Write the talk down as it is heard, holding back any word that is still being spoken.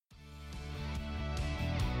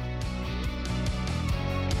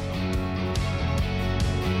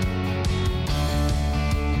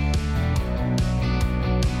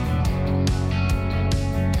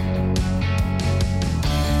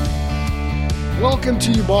Welcome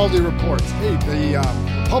to Ubaldi Reports. Hey, the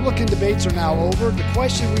Republican debates are now over. The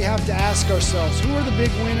question we have to ask ourselves, who are the big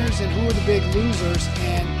winners and who are the big losers?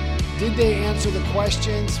 And did they answer the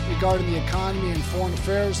questions regarding the economy and foreign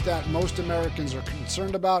affairs that most Americans are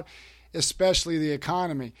concerned about, especially the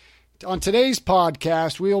economy? On today's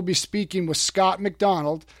podcast, we will be speaking with Scott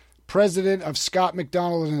McDonald, president of Scott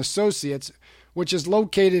McDonald and Associates, which is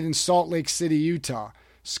located in Salt Lake City, Utah.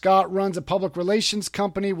 Scott runs a public relations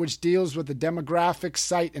company which deals with the demographic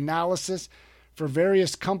site analysis for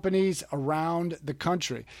various companies around the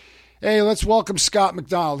country. Hey, let's welcome Scott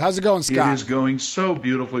McDonald. How's it going, Scott? It is going so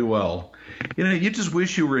beautifully well. You know, you just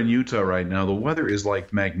wish you were in Utah right now. The weather is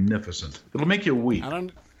like magnificent. It'll make you weep. I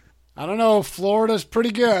don't know. Florida's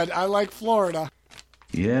pretty good. I like Florida.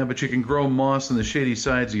 Yeah, but you can grow moss on the shady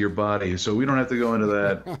sides of your body, so we don't have to go into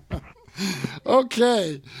that.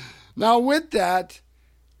 Okay. Now, with that,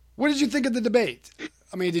 what did you think of the debate?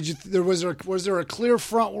 I mean, was there a clear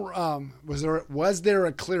front? Was there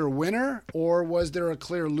a clear winner, or was there a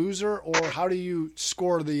clear loser, or how do you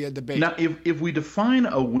score the debate? Now, if we define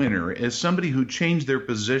a winner as somebody who changed their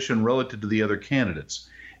position relative to the other candidates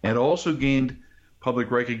and also gained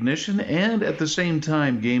public recognition and at the same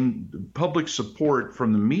time gained public support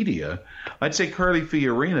from the media, I'd say Carly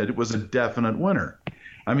Fiorina was a definite winner.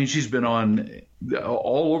 I mean, she's been on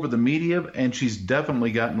all over the media, and she's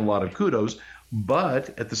definitely gotten a lot of kudos.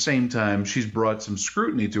 But at the same time, she's brought some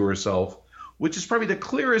scrutiny to herself, which is probably the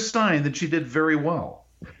clearest sign that she did very well.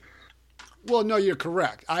 Well, no, you're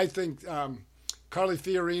correct. I think Carly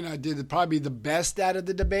Fiorina did probably the best out of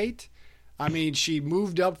the debate. I mean, she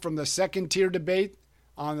moved up from the second-tier debate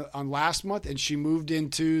on last month, and she moved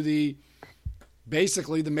into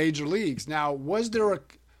basically the major leagues. Now,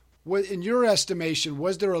 in your estimation,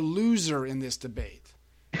 was there a loser in this debate?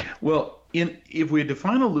 Well, if we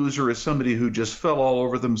define a loser as somebody who just fell all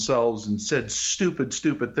over themselves and said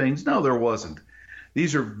stupid things, no, there wasn't.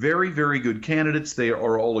 These are very, very good candidates. They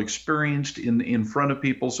are all experienced in front of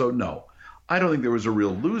people, so no. I don't think there was a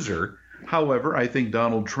real loser. However, I think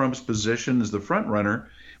Donald Trump's position as the front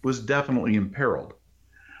runner was definitely imperiled.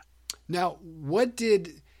 Now, what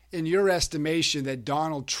did, in your estimation, that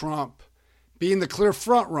Donald Trump, being the clear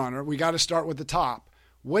front runner, we got to start with the top.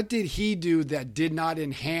 What did he do that did not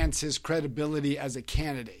enhance his credibility as a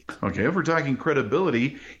candidate? Okay, if we're talking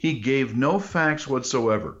credibility, he gave no facts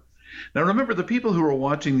whatsoever. Now remember, the people who are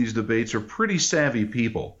watching these debates are pretty savvy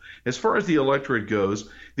people. As far as the electorate goes,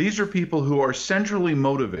 these are people who are centrally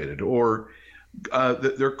motivated, or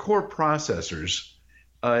they're core processors.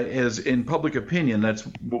 As in public opinion, that's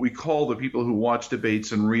what we call the people who watch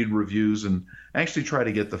debates and read reviews and actually try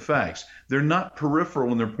to get the facts. They're not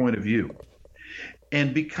peripheral in their point of view.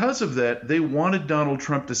 And because of that, they wanted Donald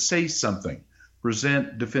Trump to say something,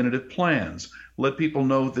 present definitive plans, let people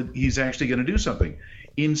know that he's actually going to do something,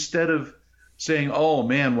 instead of saying, oh,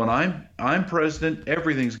 man, when I'm president,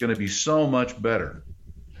 everything's going to be so much better.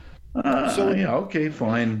 Yeah, okay,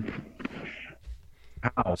 fine.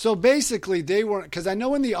 How? So basically, they weren't, because I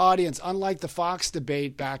know in the audience, unlike the Fox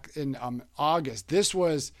debate back in August, this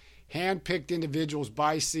was handpicked individuals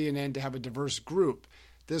by CNN to have a diverse group.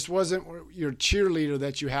 This wasn't your cheerleader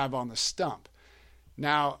that you have on the stump.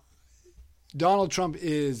 Now, Donald Trump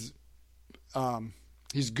is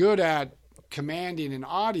he's good at commanding an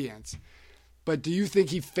audience, but do you think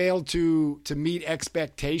he failed to meet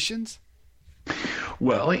expectations?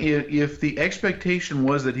 Well, if the expectation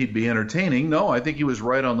was that he'd be entertaining, no, I think he was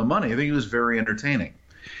right on the money. I think he was very entertaining.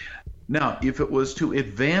 Now, if it was to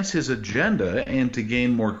advance his agenda and to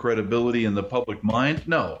gain more credibility in the public mind,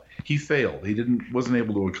 no, he failed. He wasn't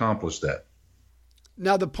able to accomplish that.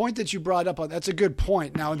 Now, the point that you brought up, that's a good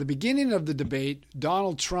point. Now, in the beginning of the debate,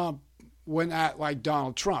 Donald Trump went at like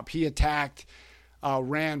Donald Trump. He attacked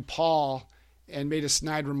Rand Paul and made a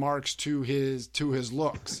snide remarks to his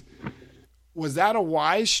looks. Was that a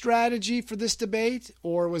wise strategy for this debate,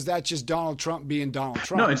 or was that just Donald Trump being Donald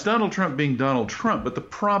Trump? No, it's Donald Trump being Donald Trump, but the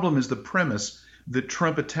problem is the premise that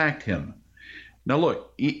Trump attacked him. Now,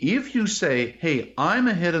 look, if you say, hey, I'm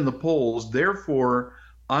ahead in the polls, therefore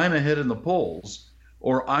I'm ahead in the polls,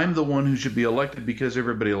 or I'm the one who should be elected because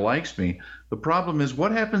everybody likes me, the problem is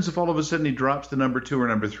what happens if all of a sudden he drops to number 2 or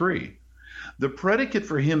number 3? The predicate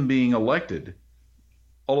for him being elected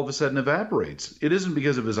all of a sudden evaporates. It isn't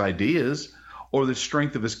because of his ideas or the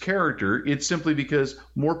strength of his character. It's simply because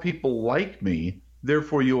more people like me,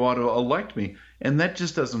 therefore you ought to elect me. And that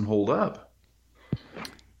just doesn't hold up.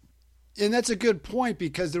 And that's a good point,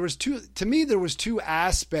 because there was two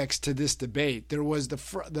aspects to this debate. There was the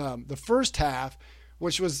first half,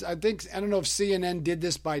 which was, I don't know if CNN did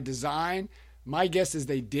this by design. My guess is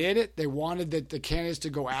they did it. They wanted the candidates to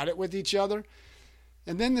go at it with each other.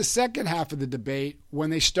 And then the second half of the debate, when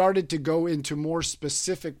they started to go into more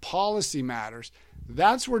specific policy matters,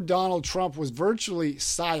 that's where Donald Trump was virtually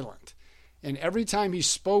silent. And every time he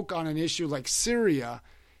spoke on an issue like Syria,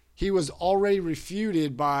 he was already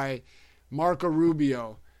refuted by Marco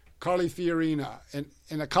Rubio, Carly Fiorina,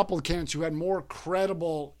 and a couple of candidates who had more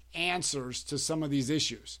credible answers to some of these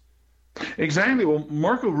issues. Exactly. Well,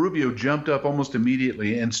 Marco Rubio jumped up almost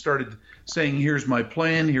immediately and started saying, here's my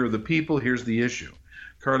plan, here are the people, here's the issue.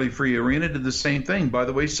 Carly Fiorina did the same thing. By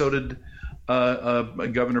the way, so did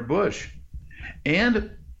Governor Bush.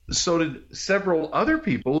 And so did several other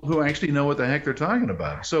people who actually know what the heck they're talking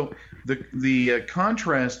about. So the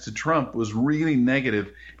contrast to Trump was really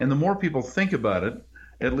negative. And the more people think about it,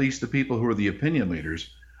 at least the people who are the opinion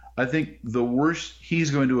leaders, I think the worse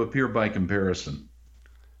he's going to appear by comparison.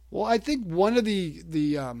 Well, I think one of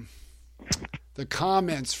the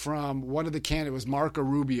comments from one of the candidates was Marco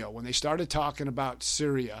Rubio when they started talking about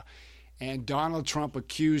Syria, and Donald Trump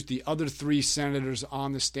accused the other three senators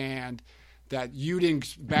on the stand that you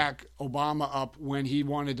didn't back Obama up when he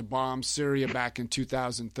wanted to bomb Syria back in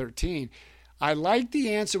 2013. I like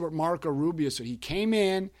the answer what Marco Rubio said. He came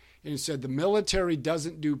in and said the military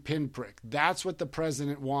doesn't do pinprick. That's what the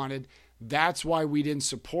president wanted. That's why we didn't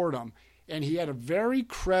support him. And he had a very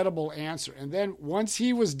credible answer. And then once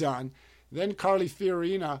he was done, then Carly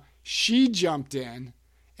Fiorina, she jumped in,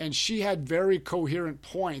 and she had very coherent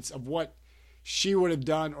points of what she would have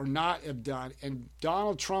done or not have done. And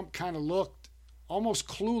Donald Trump kind of looked almost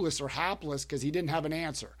clueless or hapless because he didn't have an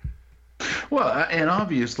answer. Well, and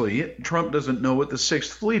obviously, Trump doesn't know what the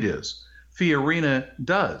Sixth Fleet is. Fiorina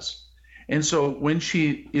does. And so when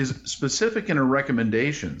she is specific in her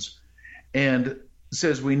recommendations and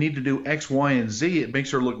says we need to do X, Y, and Z, it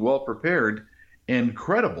makes her look well prepared and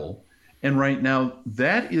credible. And right now,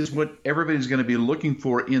 that is what everybody's going to be looking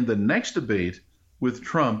for in the next debate with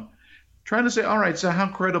Trump, trying to say, all right, so how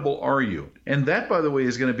credible are you? And that, by the way,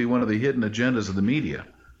 is going to be one of the hidden agendas of the media.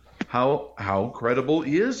 How credible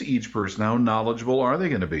is each person? How knowledgeable are they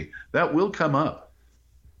going to be? That will come up.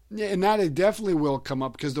 Yeah, and that it definitely will come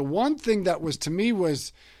up, because the one thing that was to me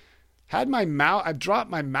was I've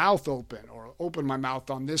dropped my mouth open or opened my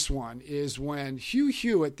mouth on this one is when Hugh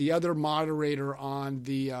Hewitt, the other moderator on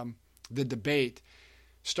the debate,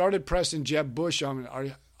 started pressing Jeb Bush on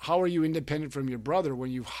how are you independent from your brother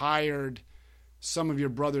when you hired some of your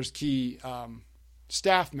brother's key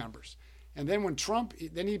staff members. And then when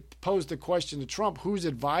he posed the question to Trump, who's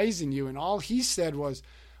advising you? And all he said was,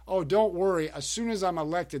 oh, don't worry. As soon as I'm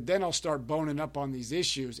elected, then I'll start boning up on these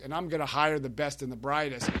issues, and I'm going to hire the best and the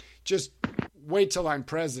brightest. Just wait till I'm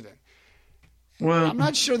president. Well, I'm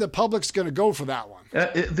not sure the public's going to go for that one.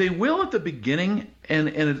 They will at the beginning, and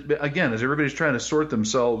again, as everybody's trying to sort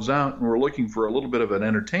themselves out, and we're looking for a little bit of an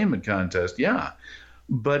entertainment contest, yeah.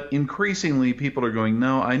 But increasingly, people are going,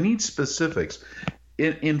 no, I need specifics.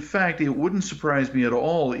 In fact, it wouldn't surprise me at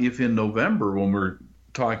all if in November, when we're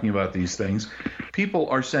talking about these things, people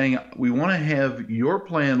are saying, we want to have your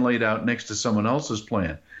plan laid out next to someone else's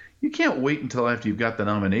plan. You can't wait until after you've got the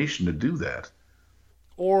nomination to do that.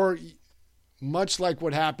 Or much like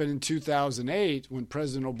what happened in 2008 when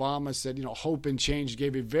President Obama said, hope and change,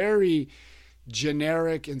 gave a very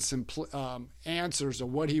generic and simple answers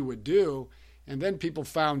of what he would do. And then people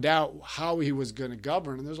found out how he was going to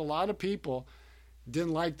govern. And there's a lot of people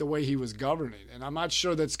didn't like the way he was governing. And I'm not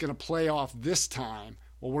sure that's going to play off this time.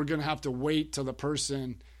 Well, we're going to have to wait till the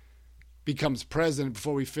person becomes president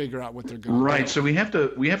before we figure out what they're going to do. Right. So we have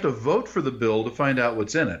to vote for the bill to find out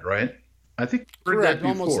what's in it, right? I think I've heard that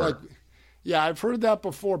before. Yeah, I've heard that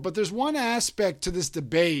before. But there's one aspect to this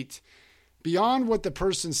debate beyond what the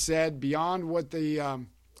person said, beyond what the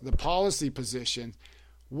policy position.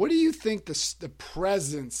 What do you think the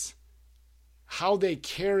presence, how they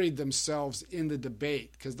carried themselves in the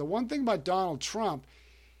debate? Because the one thing about Donald Trump,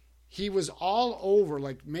 he was all over,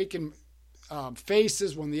 like making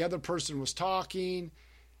faces when the other person was talking.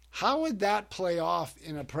 How would that play off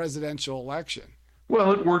in a presidential election?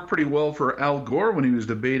 Well, it worked pretty well for Al Gore when he was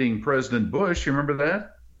debating President Bush. You remember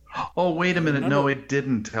that? Oh, wait a minute. No, it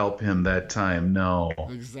didn't help him that time. No.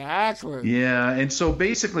 Exactly. Yeah, and so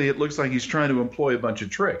basically it looks like he's trying to employ a bunch of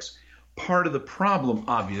tricks. Part of the problem,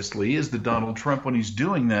 obviously, is that Donald Trump, when he's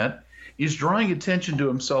doing that, is drawing attention to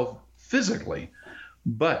himself physically.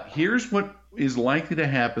 But here's what is likely to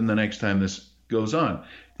happen the next time this goes on.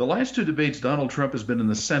 The last two debates, Donald Trump has been in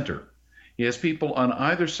the center. He has people on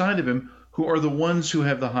either side of him who are the ones who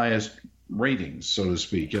have the highest ratings, so to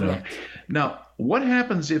speak. Now, what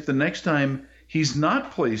happens if the next time he's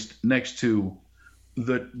not placed next to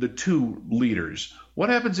the two leaders? What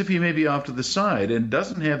happens if he may be off to the side and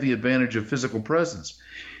doesn't have the advantage of physical presence?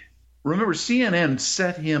 Remember, CNN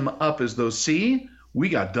set him up as though, see, we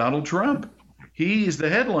got Donald Trump. He's the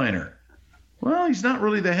headliner. Well, he's not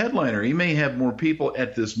really the headliner. He may have more people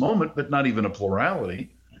at this moment, but not even a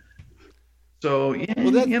plurality. So, yeah,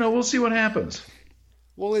 we'll see what happens.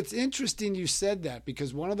 Well, it's interesting you said that,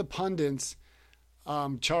 because one of the pundits,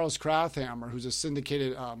 Charles Krauthammer, who's a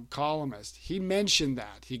syndicated columnist, he mentioned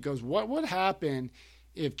that. He goes, what would happen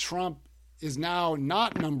if Trump is now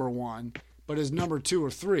not number one, but is number 2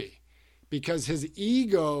 or 3? Because his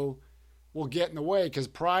ego will get in the way. Because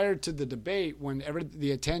prior to the debate, whenever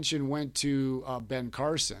the attention went to Ben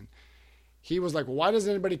Carson, he was like, why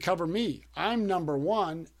doesn't anybody cover me? I'm number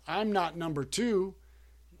 1. I'm not number 2.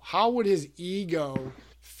 How would his ego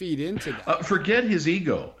feed into that? Forget his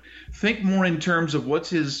ego. Think more in terms of what's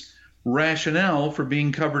his rationale for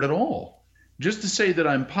being covered at all. Just to say that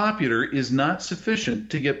I'm popular is not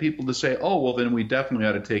sufficient to get people to say, oh, well, then we definitely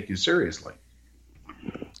ought to take you seriously.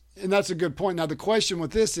 And that's a good point. Now, the question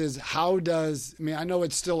with this is, I know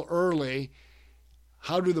it's still early.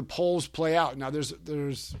 How do the polls play out? Now,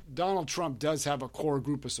 there's Donald Trump does have a core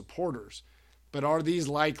group of supporters, but are these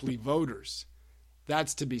likely voters?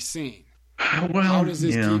 That's to be seen. Well, how does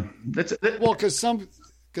this yeah. Well, because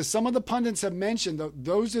some of the pundits have mentioned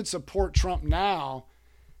those that support Trump now,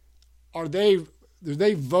 they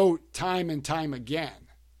vote time and time again.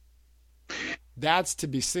 That's to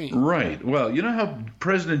be seen. Right. Well, you know how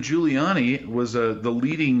President Giuliani was the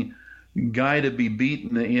leading guy to be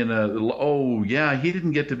beaten he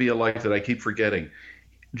didn't get to be elected. I keep forgetting.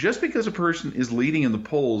 Just because a person is leading in the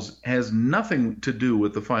polls has nothing to do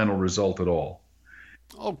with the final result at all.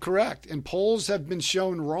 Oh, correct. And polls have been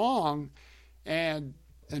shown wrong, and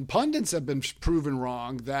pundits have been proven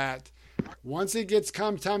wrong, that once it gets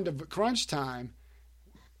time to crunch time,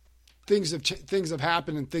 things have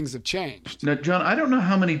happened and things have changed. Now, John, I don't know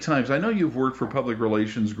how many times, I know you've worked for public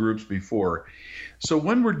relations groups before. So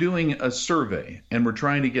when we're doing a survey and we're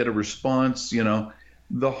trying to get a response,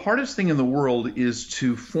 the hardest thing in the world is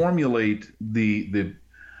to formulate the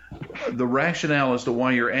rationale as to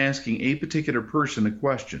why you're asking a particular person a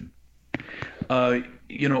question.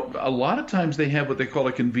 A lot of times they have what they call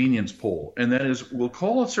a convenience poll, and that is, we'll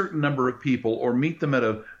call a certain number of people or meet them at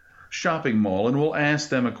a shopping mall and we'll ask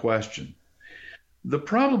them a question. The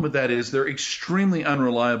problem with that is they're extremely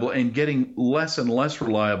unreliable and getting less and less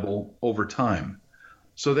reliable over time.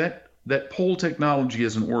 So that poll technology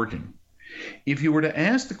isn't working. If you were to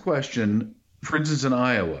ask the question, for instance, in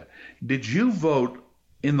Iowa, did you vote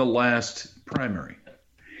in the last primary?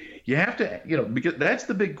 You have to, because that's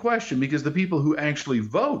the big question, because the people who actually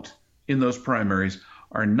vote in those primaries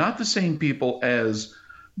are not the same people as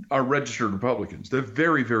are registered Republicans. They're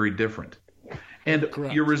very, very different. And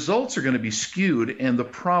Correct. Your results are going to be skewed, and the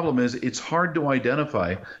problem is it's hard to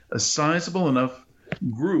identify a sizable enough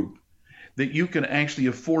group that you can actually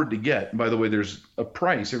afford to get. By the way, there's a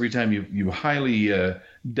price every time you highly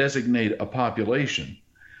designate a population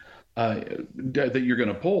that you're going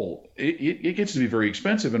to poll. It gets to be very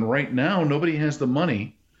expensive, and right now nobody has the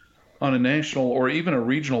money on a national or even a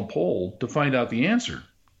regional poll to find out the answer.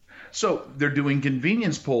 So they're doing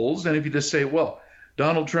convenience polls, and if you just say, well,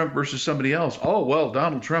 Donald Trump versus somebody else, oh, well,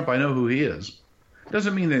 Donald Trump, I know who he is.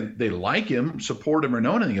 Doesn't mean that they like him, support him, or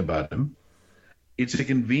know anything about him. It's a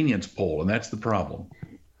convenience poll, and that's the problem.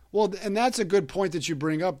 Well, and that's a good point that you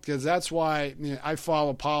bring up, because that's why I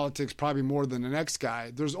follow politics probably more than the next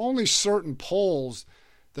guy. There's only certain polls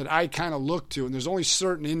that I kind of look to, and there's only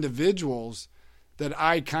certain individuals that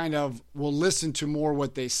I kind of will listen to more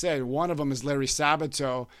what they say. One of them is Larry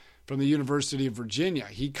Sabato from the University of Virginia.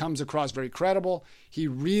 He comes across very credible. He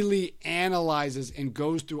really analyzes and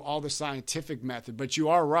goes through all the scientific method. But you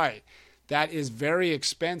are right. That is very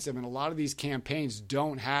expensive, and a lot of these campaigns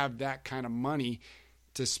don't have that kind of money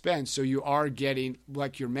to spend. So you are getting,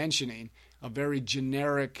 like you're mentioning, a very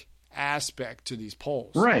generic aspect to these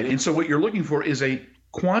polls. Right. And so what you're looking for is a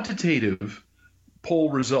quantitative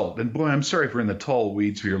poll result. And boy, I'm sorry for in the tall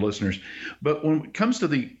weeds for your listeners, but when it comes to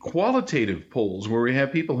the qualitative polls, where we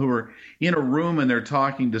have people who are in a room and they're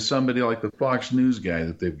talking to somebody like the Fox News guy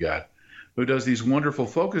that they've got, who does these wonderful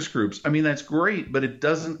focus groups, I mean, that's great, but it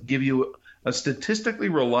doesn't give you a statistically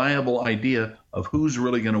reliable idea of who's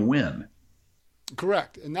really going to win.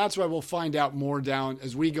 Correct. And that's why we'll find out more down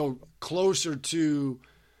as we go closer to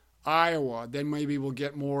Iowa. Then maybe we'll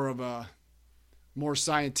get more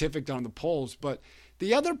scientific on the polls. But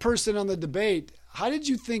the other person on the debate, how did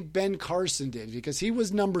you think Ben Carson did? Because he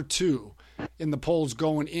was number 2 in the polls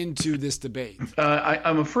going into this debate?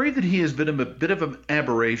 I'm afraid that he has been a bit of an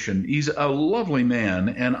aberration. He's a lovely man,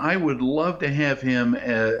 and I would love to have him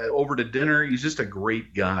over to dinner. He's just a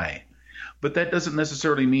great guy. But that doesn't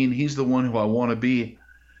necessarily mean he's the one who I want to be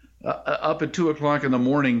up at 2 o'clock in the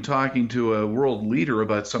morning talking to a world leader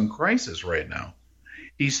about some crisis right now.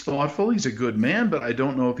 He's thoughtful. He's a good man, but I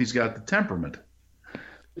don't know if he's got the temperament.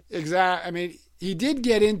 Exactly. I mean, he did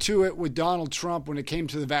get into it with Donald Trump when it came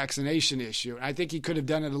to the vaccination issue. I think he could have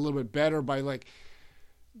done it a little bit better by like,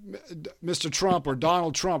 Mr. Trump or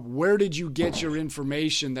Donald Trump, where did you get your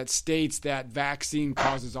information that states that vaccine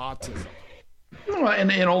causes autism? Well,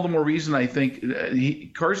 and all the more reason I think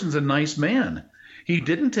Carson's a nice man. He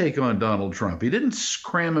didn't take on Donald Trump. He didn't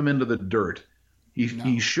cram him into the dirt.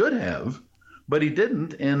 He should have, but he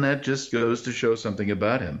didn't, and that just goes to show something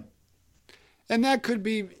about him. And that could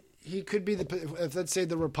be, he could be if let's say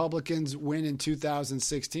the Republicans win in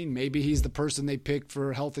 2016, maybe he's the person they pick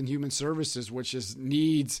for Health and Human Services, which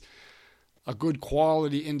needs a good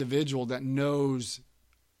quality individual that knows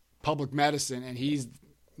public medicine, and he's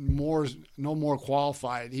no more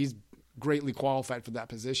qualified. He's greatly qualified for that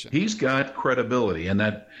position. He's got credibility, and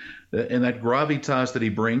that gravitas that he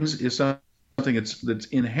brings is something that's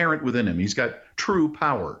inherent within him. He's got true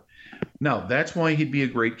power. Now, that's why he'd be a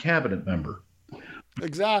great cabinet member.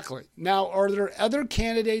 Exactly. Now, are there other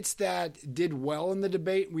candidates that did well in the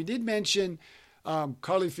debate? We did mention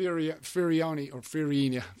Carly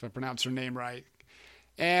Fiorina, if I pronounce her name right.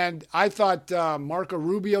 And I thought Marco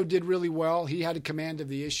Rubio did really well. He had a command of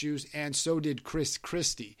the issues, and so did Chris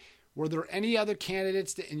Christie. Were there any other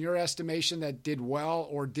candidates in your estimation that did well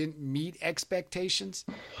or didn't meet expectations?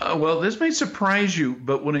 Well, this may surprise you,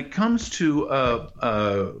 but when it comes to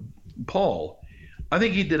Paul, I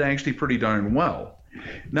think he did actually pretty darn well.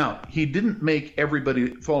 Now, he didn't make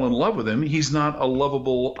everybody fall in love with him. He's not a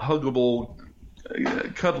lovable, huggable,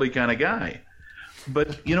 cuddly kind of guy.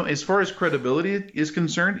 But, as far as credibility is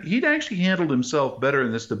concerned, he'd actually handled himself better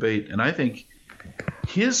in this debate, and I think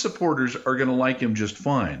his supporters are going to like him just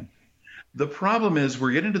fine. The problem is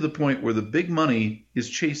we're getting to the point where the big money is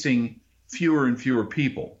chasing fewer and fewer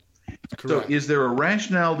people. Correct. So is there a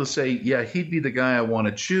rationale to say, yeah, he'd be the guy I want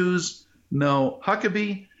to choose? No.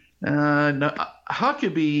 Huckabee? No.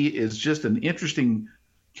 Huckabee is just an interesting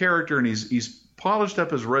character, and he's polished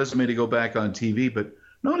up his resume to go back on TV, but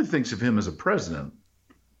nobody thinks of him as a president.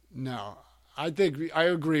 No. I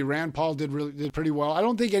agree. Rand Paul did pretty well. I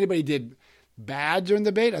don't think anybody did bad during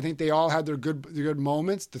the debate. I think they all had their good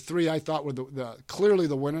moments. The three I thought were clearly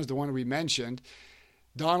the winners, the one we mentioned.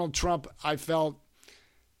 Donald Trump, I felt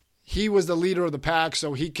he was the leader of the pack,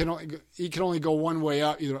 so he can only go one way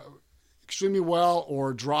up, either extremely well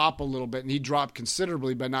or drop a little bit, and he dropped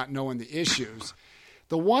considerably by not knowing the issues.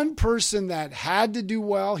 The one person that had to do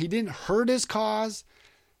well, he didn't hurt his cause,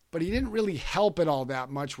 but he didn't really help it all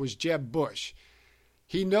that much, was Jeb Bush.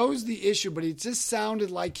 He knows the issue, but it just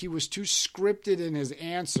sounded like he was too scripted in his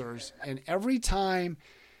answers. And every time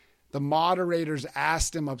the moderators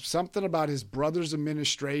asked him something about his brother's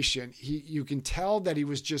administration, you can tell that he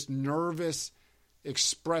was just nervous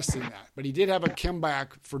expressing that. But he did have a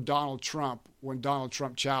comeback for Donald Trump when Donald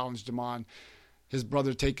Trump challenged him on his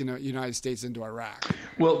brother taking the United States into Iraq.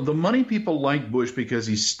 Well, the money people like Bush because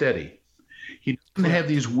he's steady. He doesn't have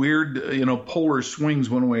these weird, polar swings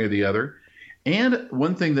one way or the other. And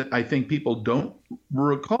one thing that I think people don't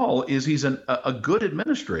recall is he's a good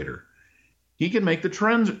administrator. He can make the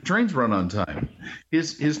trains run on time.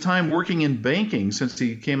 His time working in banking since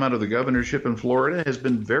he came out of the governorship in Florida has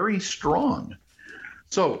been very strong.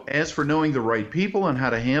 So as for knowing the right people and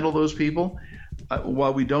how to handle those people,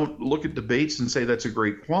 while we don't look at debates and say that's a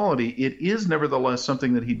great quality, it is nevertheless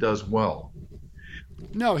something that he does well.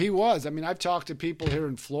 No, he was. I mean, I've talked to people here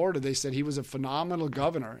in Florida. They said he was a phenomenal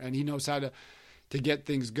governor, and he knows how to get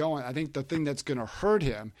things going. I think the thing that's going to hurt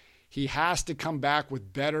him, he has to come back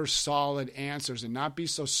with better, solid answers and not be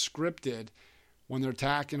so scripted when they're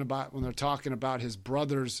talking about his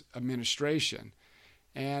brother's administration.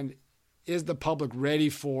 And is the public ready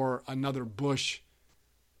for another Bush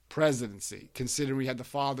presidency, considering we had the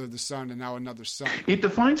father, the son, and now another son? It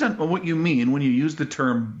defines on what you mean when you use the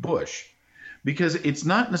term Bush, because it's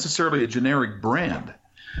not necessarily a generic brand.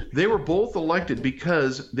 They were both elected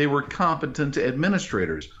because they were competent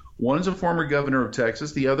administrators. One's a former governor of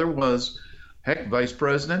Texas. The other was, vice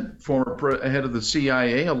president, former head of the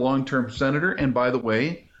CIA, a long-term senator, and by the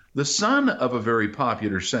way, the son of a very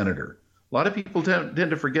popular senator. A lot of people tend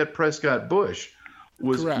to forget Prescott Bush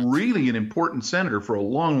was Correct. Really an important senator for a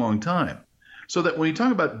long, long time. So that when you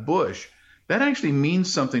talk about Bush, that actually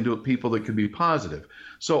means something to people that could be positive.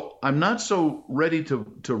 So I'm not so ready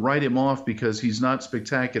to write him off because he's not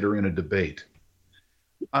spectacular in a debate.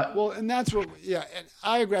 Well, and that's what, yeah, and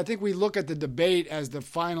I agree. I think we look at the debate as the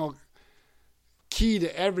final key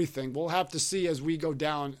to everything. We'll have to see as we go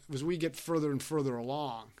down, as we get further and further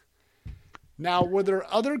along. Now, were there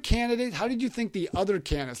other candidates? How did you think the other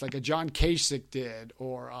candidates, like a John Kasich did,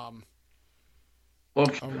 or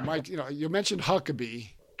Mike? You mentioned Huckabee.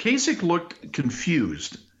 Kasich looked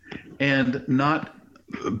confused and not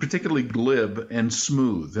particularly glib and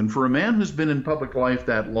smooth. And for a man who's been in public life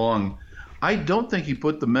that long, I don't think he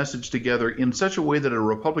put the message together in such a way that a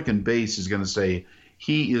Republican base is going to say,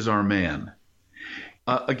 he is our man.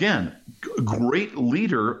 Again, great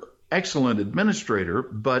leader, excellent administrator,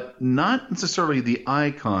 but not necessarily the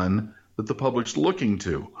icon that the public's looking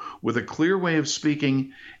to, with a clear way of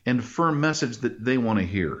speaking and firm message that they want to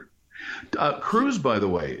hear. Cruz, by the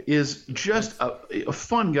way, is just a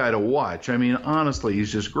fun guy to watch. I mean, honestly,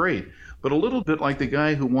 he's just great. But a little bit like the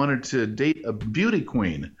guy who wanted to date a beauty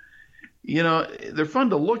queen. They're fun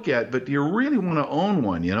to look at, but do you really want to own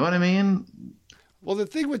one? You know what I mean? Well, the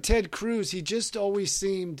thing with Ted Cruz, he just always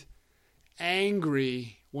seemed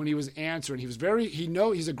angry when he was answering. He's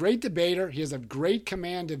a great debater. He has a great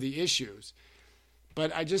command of the issues.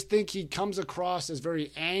 But I just think he comes across as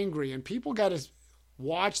very angry, and people got to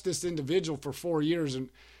watch this individual for 4 years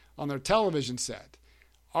on their television set.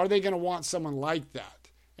 Are they going to want someone like that?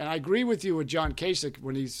 And I agree with you with John Kasich.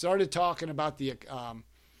 When he started talking about the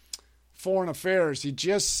foreign affairs, he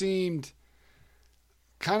just seemed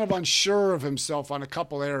kind of unsure of himself on a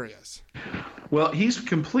couple areas. Well, he's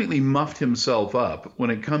completely muffed himself up when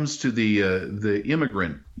it comes to the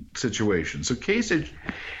immigrant situation. So Kasich,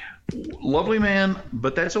 lovely man,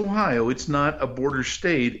 but that's Ohio. It's not a border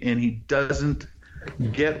state, and he doesn't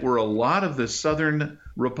get where a lot of the Southern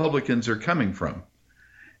Republicans are coming from.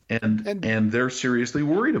 And they're seriously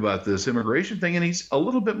worried about this immigration thing, and he's a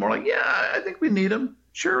little bit more like, yeah, I think we need him.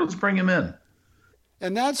 Sure, let's bring him in.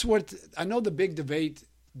 And that's what I know the big debate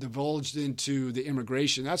divulged into the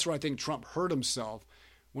immigration. That's where I think Trump hurt himself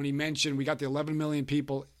when he mentioned we got the 11 million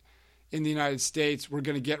people in the United States. We're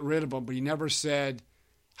going to get rid of them, but he never said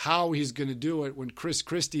how he's going to do it. When Chris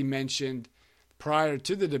Christie mentioned prior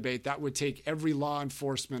to the debate that would take every law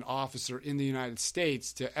enforcement officer in the United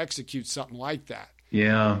States to execute something like that.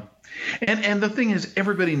 Yeah. And the thing is,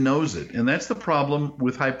 everybody knows it. And that's the problem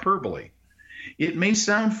with hyperbole. It may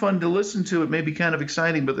sound fun to listen to. It may be kind of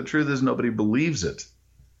exciting, but the truth is nobody believes it.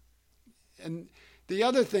 And the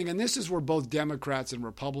other thing, and this is where both Democrats and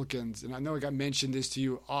Republicans, and I know I mentioned this to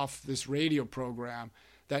you off this radio program,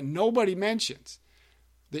 that nobody mentions.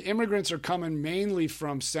 The immigrants are coming mainly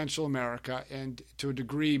from Central America and, to a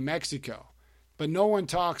degree, Mexico. But no one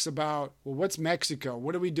talks about, well, what's Mexico?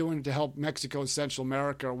 What are we doing to help Mexico and Central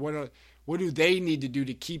America? What do they need to do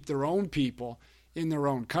to keep their own people in their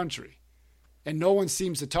own country? And no one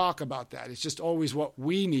seems to talk about that. It's just always what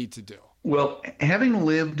we need to do. Well, having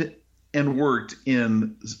lived and worked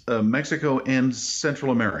in Mexico and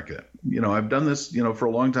Central America, I've done this, for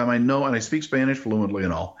a long time. I know, and I speak Spanish fluently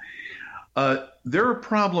and all. There are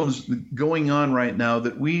problems going on right now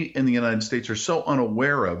that we in the United States are so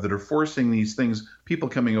unaware of that are forcing these things, people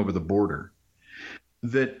coming over the border,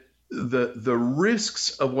 that the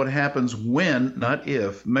risks of what happens when, not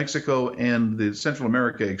if, Mexico and the Central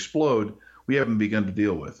America explode, we haven't begun to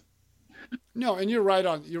deal with. No, and you're right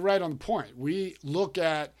on the point. We look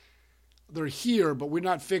at they're here, but we're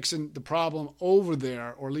not fixing the problem over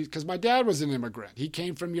there, or at least because my dad was an immigrant. He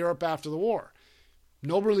came from Europe after the war.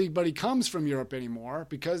 Nobody comes from Europe anymore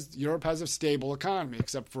because Europe has a stable economy,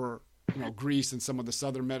 except for Greece and some of the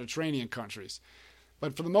southern Mediterranean countries.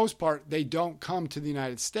 But for the most part, they don't come to the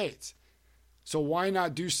United States. So why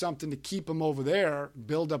not do something to keep them over there,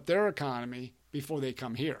 build up their economy before they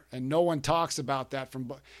come here? And no one talks about that.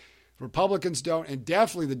 From Republicans don't, and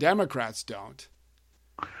definitely the Democrats don't.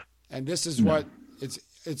 And this is what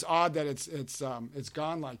it's odd that it's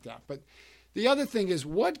gone like that. But the other thing is,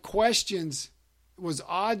 what questions was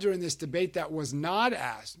odd during this debate that was not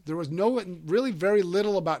asked? There was really very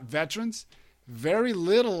little about veterans, very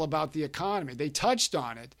little about the economy. They touched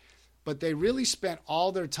on it, but they really spent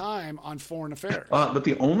all their time on foreign affairs. But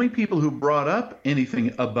the only people who brought up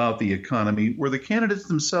anything about the economy were the candidates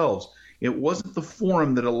themselves. It wasn't the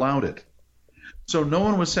forum that allowed it. So no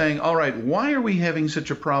one was saying, all right, why are we having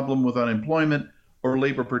such a problem with unemployment or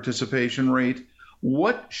labor participation rate?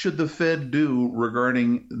 What should the Fed do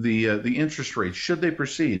regarding the interest rates? Should they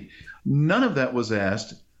proceed? None of that was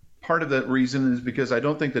asked. Part of that reason is because I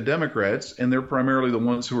don't think the Democrats, and they're primarily the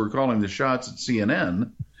ones who are calling the shots at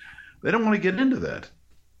CNN, they don't want to get into that.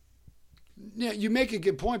 Yeah, you make a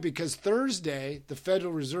good point because Thursday, the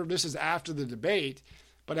Federal Reserve, this is after the debate,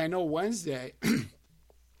 but I know Wednesday,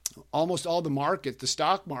 almost all the market, the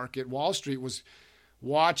stock market, Wall Street was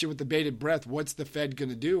watching with the bated breath, what's the Fed going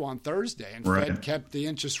to do on Thursday? And right. Fed kept the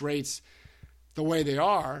interest rates the way they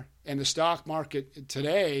are, and the stock market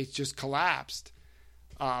today just collapsed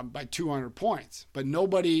by 200 points. But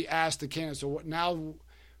nobody asked the candidate, so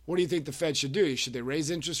what do you think the Fed should do? Should they raise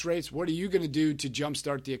interest rates? What are you going to do to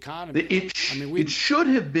jumpstart the economy? It should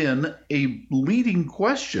have been a leading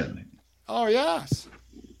question. Oh, yes.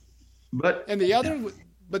 But the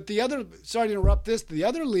other, sorry to interrupt this, the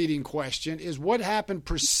other leading question is what happened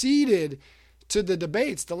preceded to the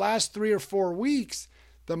debates. The last 3 or 4 weeks,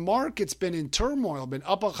 the market's been in turmoil, been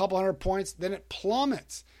up a couple hundred points, then it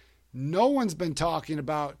plummets. No one's been talking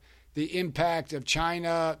about the impact of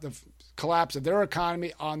China, the collapse of their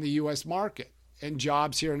economy on the U.S. market and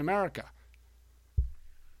jobs here in America.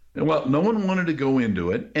 Well, no one wanted to go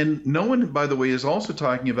into it. And no one, by the way, is also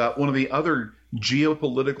talking about one of the other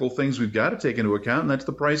geopolitical things we've got to take into account, and that's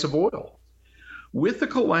the price of oil. With the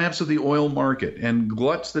collapse of the oil market and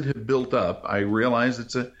gluts that have built up, I realize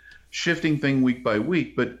it's a shifting thing week by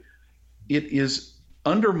week, but it is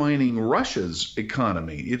undermining Russia's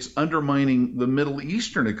economy. It's undermining the Middle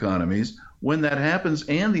Eastern economies when that happens,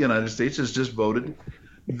 and the United States has just voted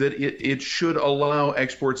that it should allow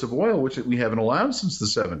exports of oil, which we haven't allowed since the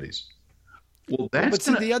 70s. Well,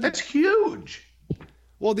 that's huge.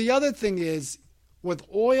 Well, the other thing is, with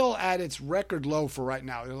oil at its record low for right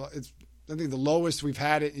now, it's I think the lowest we've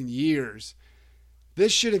had it in years,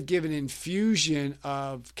 this should have given infusion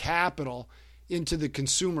of capital into the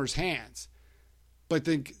consumer's hands. But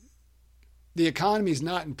the economy is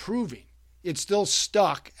not improving. It's still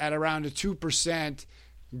stuck at around a 2%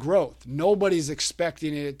 growth. Nobody's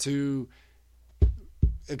expecting it to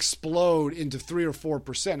explode into 3 or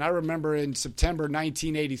 4%. I remember in September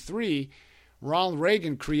 1983, Ronald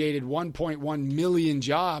Reagan created 1.1 million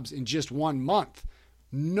jobs in just 1 month.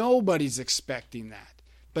 Nobody's expecting that.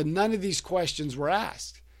 But none of these questions were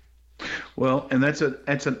asked. Well, and that's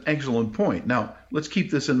an excellent point. Now, let's keep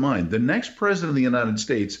this in mind. The next president of the United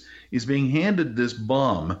States is being handed this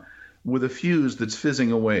bomb with a fuse that's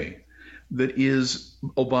fizzing away. That is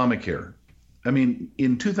Obamacare. I mean,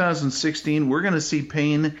 in 2016, we're going to see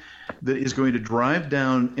pain that is going to drive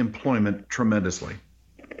down employment tremendously.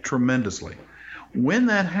 Tremendously. When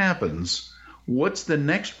that happens, what's the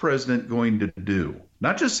next president going to do?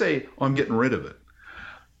 Not just say, oh, I'm getting rid of it.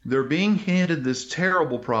 They're being handed this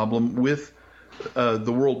terrible problem with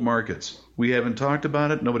the world markets. We haven't talked about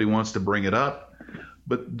it. Nobody wants to bring it up.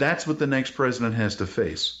 But that's what the next president has to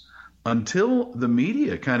face. Until the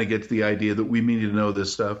media kind of gets the idea that we need to know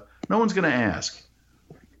this stuff, no one's going to ask.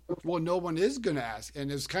 Well, no one is going to ask.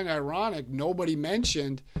 And it's kind of ironic. Nobody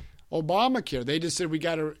mentioned Obamacare. They just said we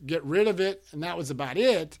got to get rid of it, and that was about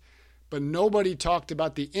it. But nobody talked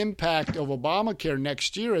about the impact of Obamacare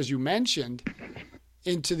next year, as you mentioned,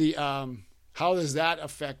 into the how does that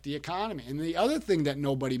affect the economy? And the other thing that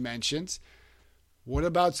nobody mentions, what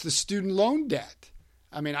about the student loan debt?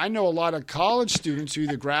 I mean, I know a lot of college students who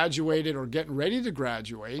either graduated or getting ready to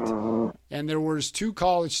graduate. And there was 2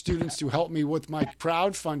 college students who helped me with my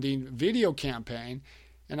crowdfunding video campaign.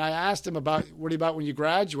 And I asked them about, what about when you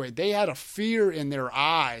graduate? They had a fear in their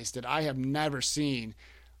eyes that I have never seen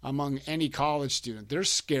among any college student. They're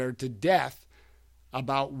scared to death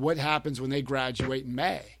about what happens when they graduate in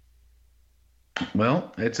May.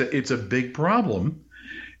 Well, it's a big problem.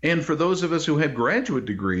 And for those of us who had graduate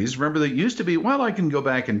degrees, remember that used to be, well, I can go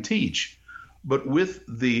back and teach. But with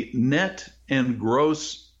the net and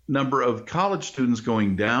gross number of college students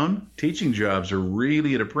going down, teaching jobs are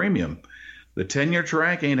really at a premium. The tenure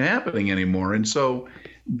track ain't happening anymore. And so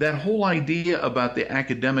that whole idea about the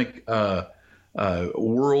academic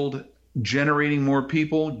world generating more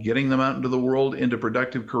people, getting them out into the world, into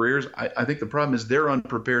productive careers, I think the problem is they're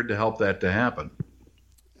unprepared to help that to happen.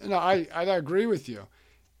 No, I agree with you.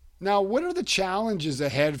 Now, what are the challenges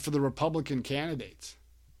ahead for the Republican candidates?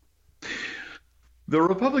 The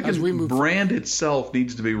Republican brand itself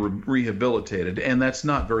needs to be rehabilitated, and that's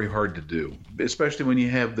not very hard to do, especially when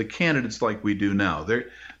you have the candidates like we do now.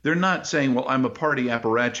 They're not saying, well, I'm a party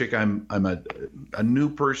apparatchik, I'm a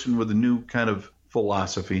new person with a new kind of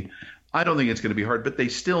philosophy. I don't think it's going to be hard, but they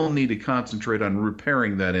still need to concentrate on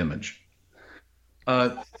repairing that image.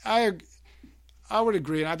 I would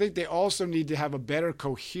agree, and I think they also need to have a better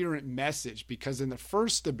coherent message, because in the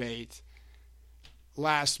first debate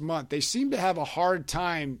last month, they seem to have a hard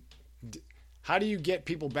time. How do you get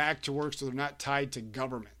people back to work so they're not tied to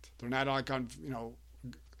government? They're not like on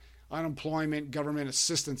unemployment, government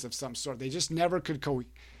assistance of some sort. They just never could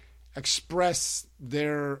express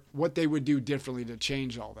what they would do differently to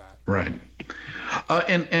change all that. Right.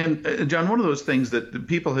 And John, one of those things that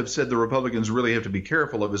people have said the Republicans really have to be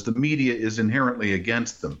careful of is the media is inherently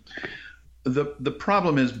against them. The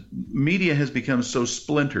problem is media has become so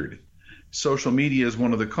splintered. Social media is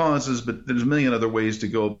one of the causes, but there's a million other ways to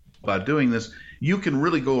go about doing this. You can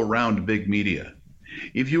really go around big media.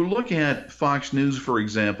 If you look at Fox News, for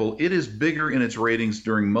example, it is bigger in its ratings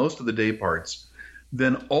during most of the day parts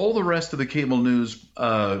than all the rest of the cable news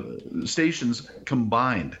stations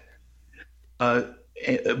combined.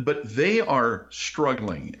 But they are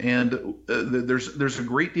struggling, and there's a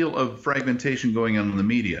great deal of fragmentation going on in the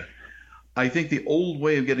media. I think the old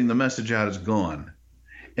way of getting the message out is gone,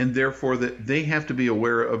 and therefore that they have to be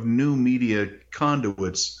aware of new media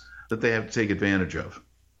conduits that they have to take advantage of.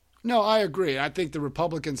 No, I agree. I think the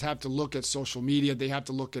Republicans have to look at social media. They have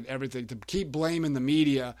to look at everything. To keep blaming the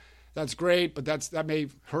media, that's great, but that may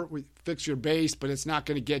fix your base, but it's not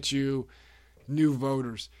going to get you new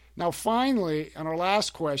voters. Now, finally, on our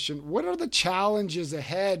last question, what are the challenges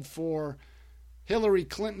ahead for Hillary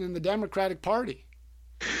Clinton and the Democratic Party?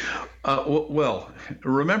 Well,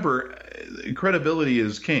 remember, credibility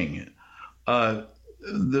is king.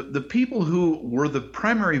 The people who were the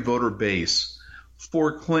primary voter base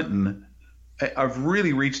for Clinton have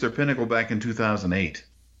really reached their pinnacle back in 2008.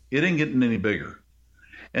 It ain't getting any bigger.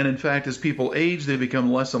 And in fact, as people age, they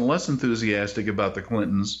become less and less enthusiastic about the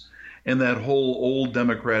Clintons and that whole old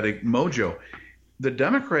Democratic mojo. The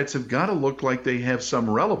Democrats have got to look like they have some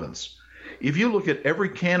relevance. If you look at every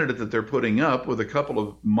candidate that they're putting up, with a couple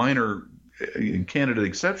of minor candidate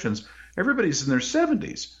exceptions, everybody's in their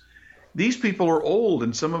 70s. These people are old,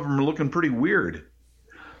 and some of them are looking pretty weird.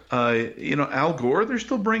 Al Gore, they're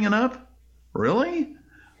still bringing up? Really?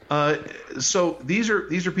 So these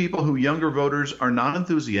are people who younger voters are not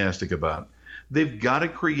enthusiastic about. They've got to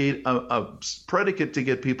create a predicate to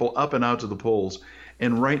get people up and out to the polls.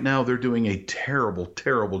 And right now they're doing a terrible,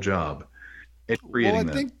 terrible job at creating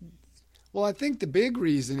that. I think the big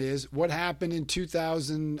reason is what happened in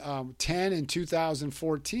 2010 and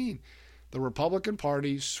 2014. The Republican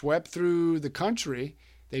Party swept through the country.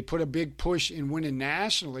 They put a big push in winning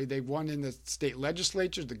nationally. They won in the state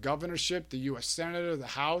legislatures, the governorship, the U.S. Senator, the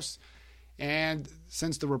House. And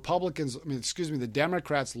since the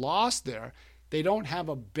Democrats lost there, they don't have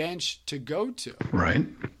a bench to go to. Right.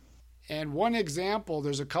 And one example,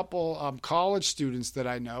 there's a couple college students that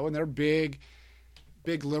I know, and they're big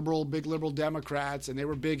liberal Democrats, and they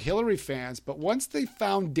were big Hillary fans. But once the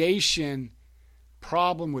foundation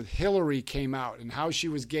problem with Hillary came out and how she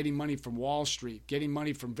was getting money from Wall Street, getting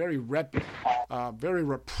money from very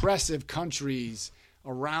repressive countries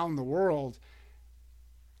around the world,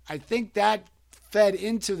 I think that fed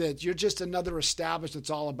into that. You're just another establishment.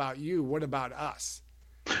 It's all about you. What about us?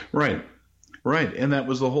 Right. And that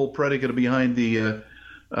was the whole predicate behind the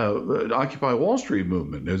Occupy Wall Street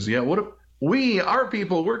movement. Our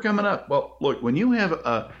people, we're coming up. Well, look, when you have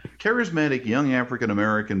a charismatic young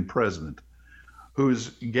African-American president who's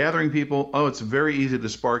gathering people, it's very easy to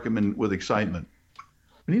spark them with excitement.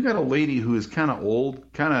 When you've got a lady who is kind of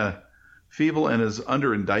old, kind of feeble, and is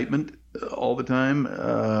under indictment all the time,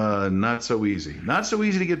 not so easy. Not so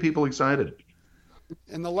easy to get people excited.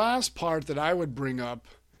 And the last part that I would bring up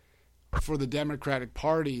for the Democratic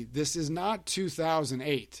Party, this is not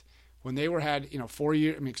 2008 when they had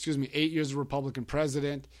 8 years of Republican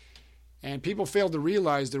president. And people failed to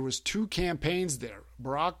realize there was two campaigns there.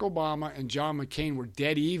 Barack Obama and John McCain were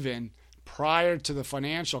dead even prior to the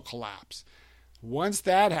financial collapse. Once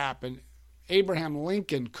that happened, Abraham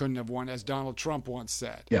Lincoln couldn't have won, as Donald Trump once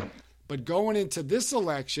said. Yeah. But going into this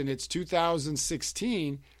election, it's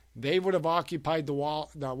 2016, they would have occupied the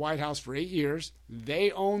White House for 8 years.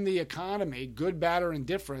 They own the economy, good, bad, or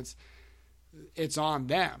indifference. It's on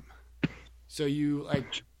them. So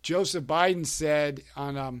like Joseph Biden said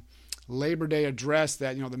on Labor Day address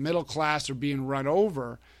that, the middle class are being run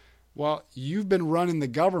over. Well, you've been running the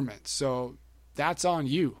government, so that's on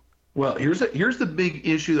you. Well, here's the big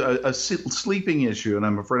issue, a sleeping issue, and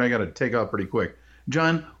I'm afraid I got to take off pretty quick.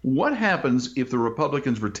 John, what happens if the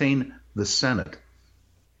Republicans retain the Senate?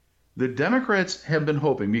 The Democrats have been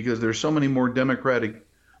hoping, because there's so many more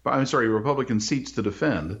Republican seats to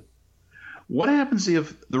defend. What happens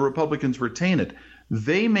if the Republicans retain it?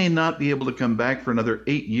 They may not be able to come back for another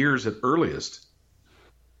 8 years at earliest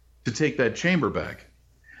to take that chamber back.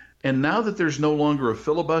 And now that there's no longer a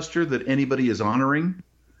filibuster that anybody is honoring,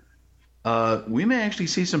 we may actually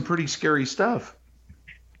see some pretty scary stuff.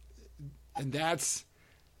 And that's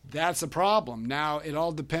a problem. Now, it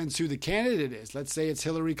all depends who the candidate is. Let's say it's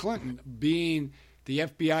Hillary Clinton. Being the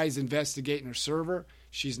FBI's investigating her server,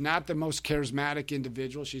 She's not the most charismatic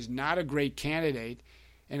individual. She's not a great candidate.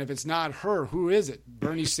 And if it's not her, who is it?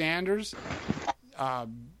 Bernie Sanders,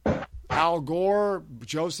 Al Gore,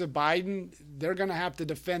 Joseph Biden? They're going to have to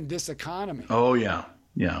defend this economy. Oh, yeah.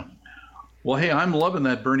 Yeah. Well, hey, I'm loving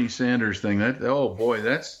that Bernie Sanders thing.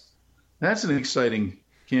 That's an exciting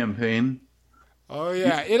campaign. Oh,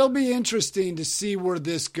 yeah. It'll be interesting to see where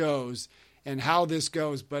this goes and how this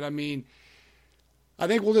goes. But, I mean, I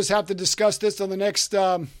think we'll just have to discuss this on the next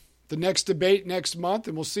debate next month,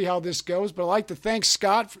 and we'll see how this goes. But I'd like to thank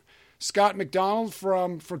Scott McDonald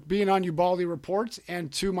for being on Ubaldi Reports.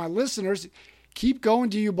 And to my listeners, keep going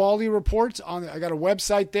to Ubaldi Reports. I got a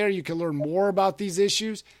website there. You can learn more about these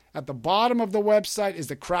issues. At the bottom of the website is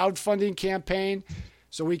the crowdfunding campaign,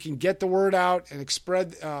 so we can get the word out and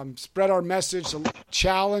spread our message to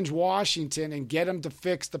challenge Washington and get them to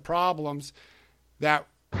fix the problems that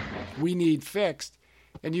we need fixed.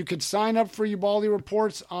 And you can sign up for Ubaldi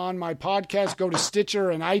Reports on my podcast. Go to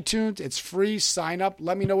Stitcher and iTunes. It's free. Sign up.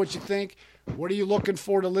 Let me know what you think. What are you looking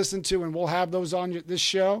for to listen to? And we'll have those on this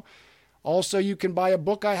show. Also, you can buy a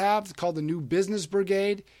book I have. It's called The New Business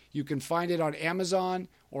Brigade. You can find it on Amazon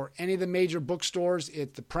or any of the major bookstores.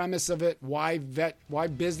 It's the premise of it, why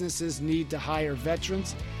businesses need to hire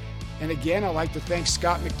veterans. And again, I'd like to thank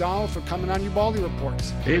Scott McDonald for coming on Ubaldi Reports.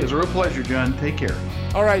 Hey, it was a real pleasure, John. Take care.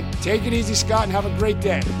 All right, take it easy, Scott, and have a great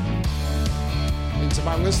day. And to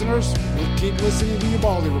my listeners, we'll keep listening to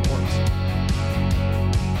Ubaldi Reports.